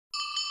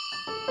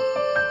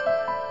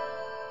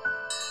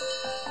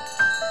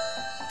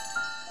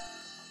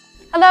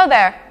Hello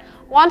there!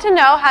 Want to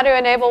know how to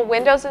enable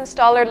Windows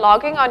Installer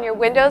logging on your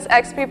Windows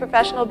XP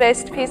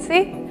Professional-based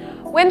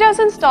PC? Windows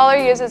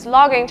Installer uses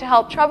logging to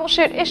help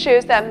troubleshoot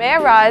issues that may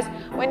arise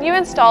when you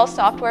install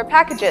software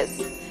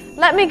packages.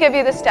 Let me give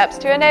you the steps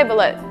to enable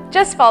it.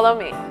 Just follow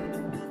me.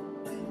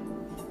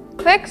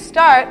 Click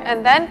Start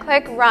and then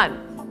click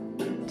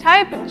Run.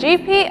 Type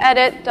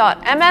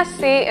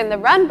gpedit.msc in the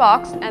Run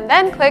box and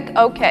then click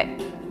OK.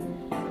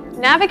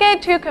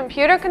 Navigate to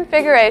Computer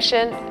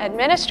Configuration,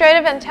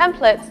 Administrative and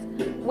Templates,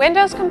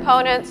 Windows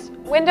Components,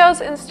 Windows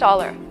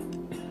Installer.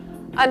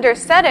 Under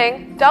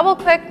Setting,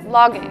 double-click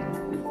Logging.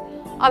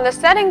 On the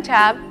Setting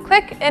tab,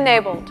 click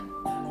Enabled.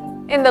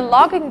 In the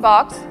Logging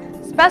box,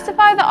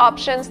 specify the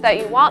options that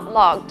you want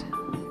logged.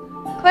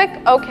 Click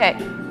OK.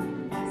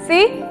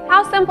 See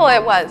how simple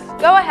it was?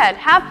 Go ahead,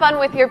 have fun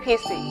with your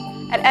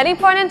PC. At any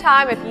point in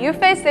time, if you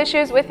face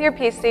issues with your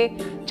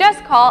PC,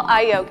 just call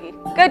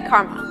iYogi. Good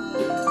karma.